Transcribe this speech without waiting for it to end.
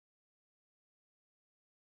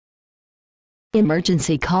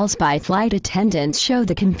Emergency calls by flight attendants show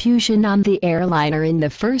the confusion on the airliner in the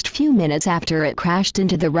first few minutes after it crashed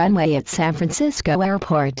into the runway at San Francisco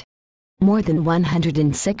Airport. More than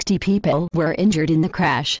 160 people were injured in the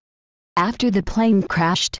crash. After the plane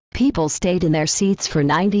crashed, people stayed in their seats for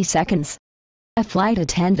 90 seconds. A flight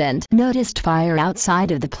attendant noticed fire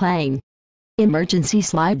outside of the plane. Emergency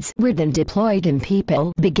slides were then deployed and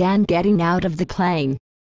people began getting out of the plane.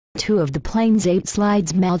 2 of the plane's 8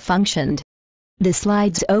 slides malfunctioned. The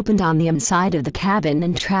slides opened on the inside of the cabin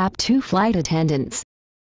and trapped 2 flight attendants.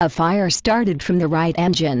 A fire started from the right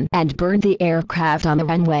engine and burned the aircraft on the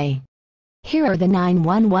runway. Here are the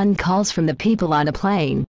 911 calls from the people on the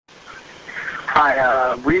plane.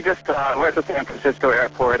 Hi, we're at the San Francisco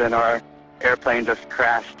airport and our airplane just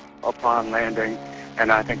crashed upon landing,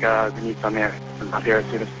 and I think we need some air out here as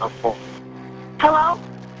soon as possible. Hello?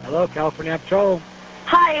 Hello, California Patrol.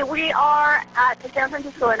 Hi, we are at the San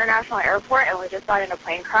Francisco International Airport, and we just got in a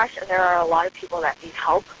plane crash, and there are a lot of people that need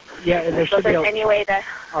help. Yeah, and there should be any way that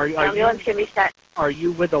ambulance can be sent. Are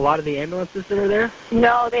you with a lot of the ambulances that are there?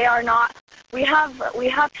 No, they are not. We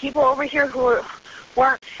have people over here who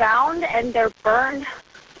weren't found, and they're burned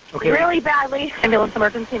really badly. Ambulance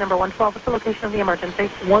emergency number 112. What's the location of the emergency?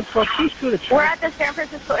 112. Please go to the We're at the San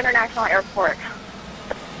Francisco International Airport.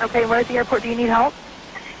 Okay, we're at the airport. Do you need help?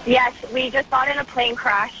 Yes, we just got in a plane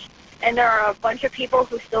crash, and there are a bunch of people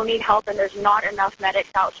who still need help, and there's not enough medics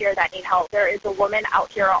out here that need help. There is a woman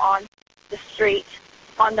out here on the street,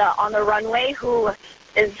 on the runway, who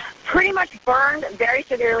is pretty much burned very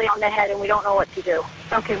severely on the head, and we don't know what to do.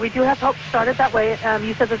 Okay, we do have help started that way.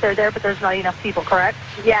 You said that they're there, but there's not enough people, correct?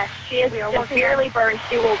 Yes, she is severely burned.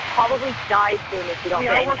 She will probably die soon if you don't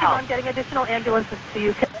get any help. We are working on getting additional ambulances to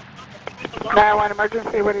you. 911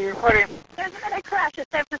 emergency, what are you reporting? There's been a crash at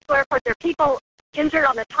San Francisco Airport. There are people injured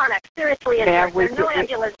on the tarmac, seriously injured. There are no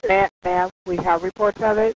ambulances. Ma'am, we have reports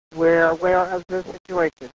of it. We're aware of the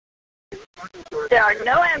situation. There are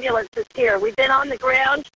no ambulances here. We've been on the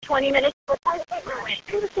ground 20 minutes.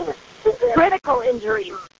 Critical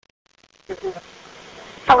injuries.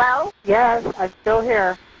 Hello? Yes, I'm still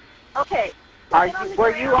here. Okay.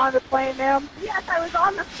 Were you on the plane, ma'am? Yes, I was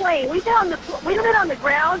on the plane. We've been on the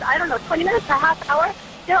ground, I don't know, 20 minutes, a half hour.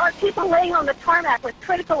 There are people laying on the tarmac with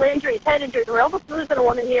critical injuries, head injuries. We're almost losing a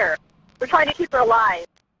woman here. We're trying to keep her alive.